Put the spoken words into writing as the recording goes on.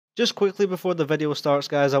Just quickly before the video starts,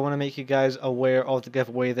 guys, I want to make you guys aware of the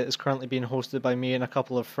giveaway that is currently being hosted by me and a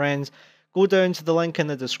couple of friends. Go down to the link in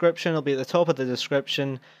the description. It'll be at the top of the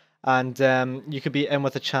description, and you could be in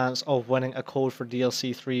with a chance of winning a code for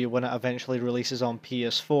DLC 3 when it eventually releases on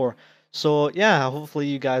PS4. So yeah, hopefully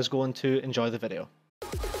you guys go on to enjoy the video.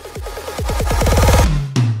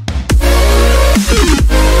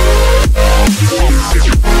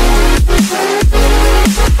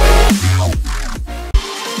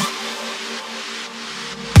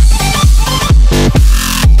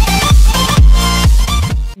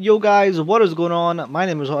 Yo guys, what is going on? My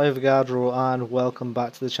name is Avogadro and welcome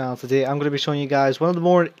back to the channel. Today I'm going to be showing you guys one of the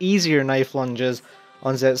more easier knife lunges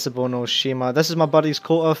on ZETSUBOU SHIMA. This is my buddy's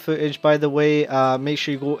Kota footage, by the way. Make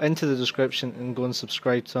sure you go into the description and go and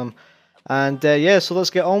subscribe to him. And yeah, so let's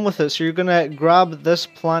get on with it. So you're going to grab this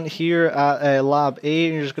plant here at lab A,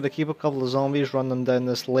 and you're just going to keep a couple of zombies, run them down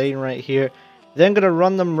this lane right here. Then going to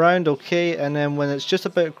run them round, okay, and then when it's just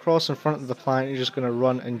about across in front of the plant, you're just going to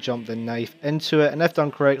run and jump the knife into it, and if done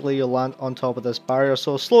correctly, you'll land on top of this barrier.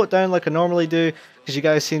 So slow it down like I normally do, because you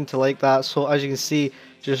guys seem to like that. So as you can see,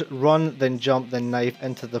 just run, then jump the knife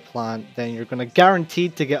into the plant. Then you're going to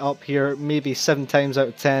guaranteed to get up here maybe 7 times out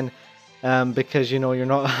of 10, because you know you're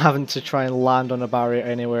not having to try and land on a barrier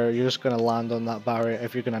anywhere. You're just going to land on that barrier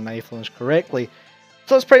if you're going to knife lunge correctly.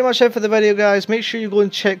 So that's pretty much it for the video, guys. Make sure you go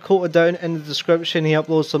and check Kota down in the description. He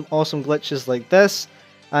uploads some awesome glitches like this.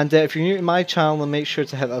 And if you're new to my channel, then make sure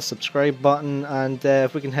to hit that subscribe button. And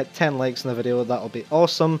if we can hit 10 likes in the video, that'll be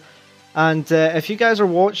awesome. And if you guys are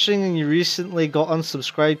watching and you recently got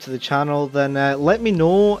unsubscribed to the channel, then let me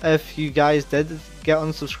know if you guys did get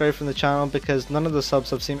unsubscribed from the channel, because none of the subs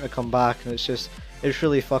have seemed to come back, and it's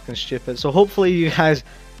really fucking stupid. So hopefully you guys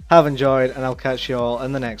have enjoyed, and I'll catch you all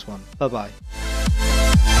in the next one. Bye bye.